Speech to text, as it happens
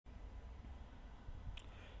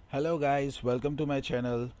Hello guys, welcome to my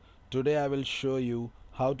channel. Today I will show you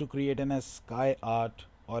how to create an ASCII art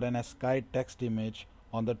or an ASCII text image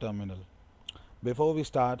on the terminal. Before we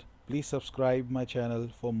start, please subscribe my channel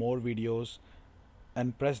for more videos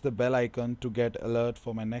and press the bell icon to get alert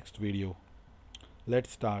for my next video.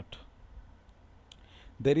 Let's start.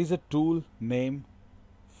 There is a tool named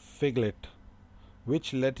Figlet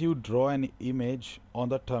which let you draw an image on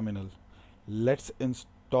the terminal. Let's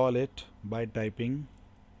install it by typing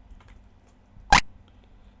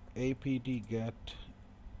apt-get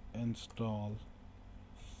install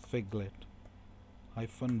figlet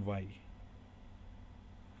 -y.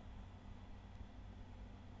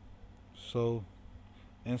 So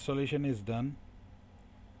installation is done.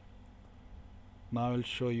 Now I'll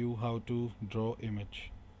show you how to draw image.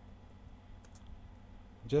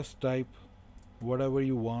 Just type whatever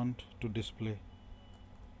you want to display.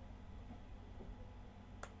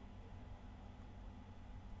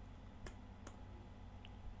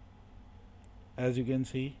 As you can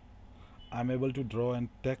see, I'm able to draw a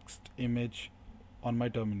text image on my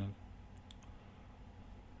terminal.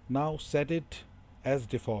 Now set it as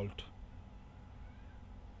default.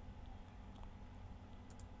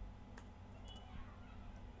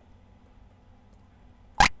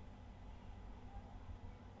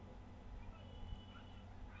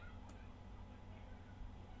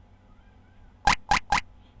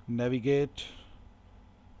 Navigate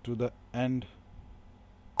to the end.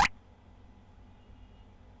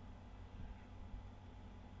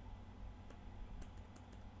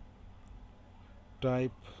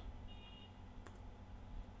 Type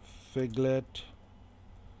figlet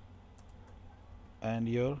and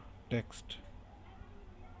your text.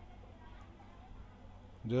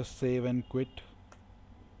 Just save and quit.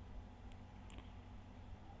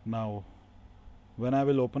 Now when I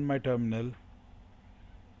will open my terminal,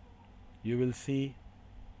 you will see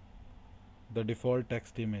the default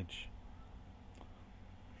text image.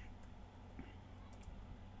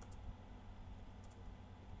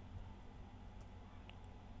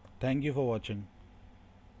 Thank you for watching.